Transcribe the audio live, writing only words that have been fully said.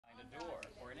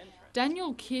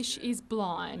Daniel Kish is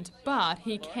blind, but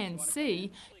he can see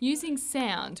using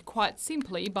sound quite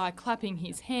simply by clapping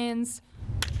his hands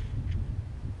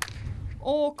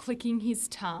or clicking his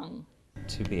tongue.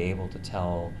 To be able to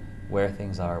tell where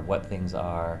things are,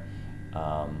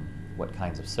 what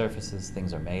kinds of surfaces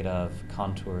things are made of,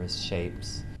 contours,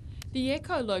 shapes. The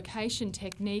echolocation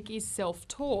technique is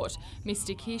self-taught.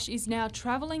 Mr. Kish is now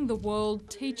travelling the world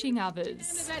teaching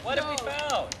others. What have we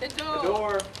found? The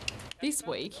door. This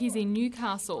week he's in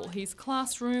Newcastle, his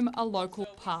classroom a local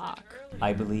park.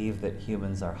 I believe that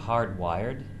humans are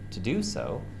hardwired to do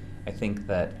so. I think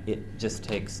that it just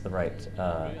takes the right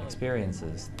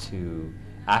experiences to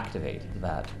activate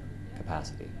that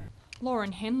capacity.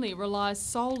 Lauren Henley relies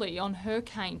solely on her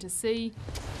cane to see.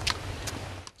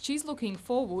 She's looking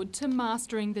forward to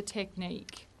mastering the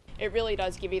technique. It really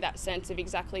does give you that sense of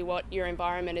exactly what your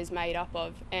environment is made up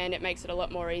of, and it makes it a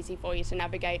lot more easy for you to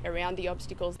navigate around the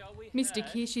obstacles. Mr.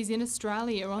 Kish is in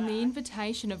Australia on the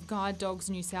invitation of Guide Dogs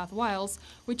New South Wales,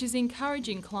 which is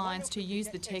encouraging clients to use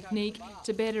the technique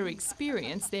to better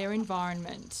experience their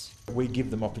environment. We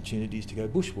give them opportunities to go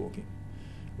bushwalking.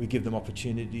 We give them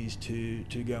opportunities to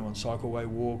go on cycleway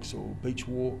walks or beach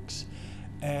walks,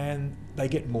 and they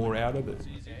get more out of it.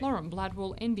 Lauren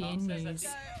Bladwell, NBN News.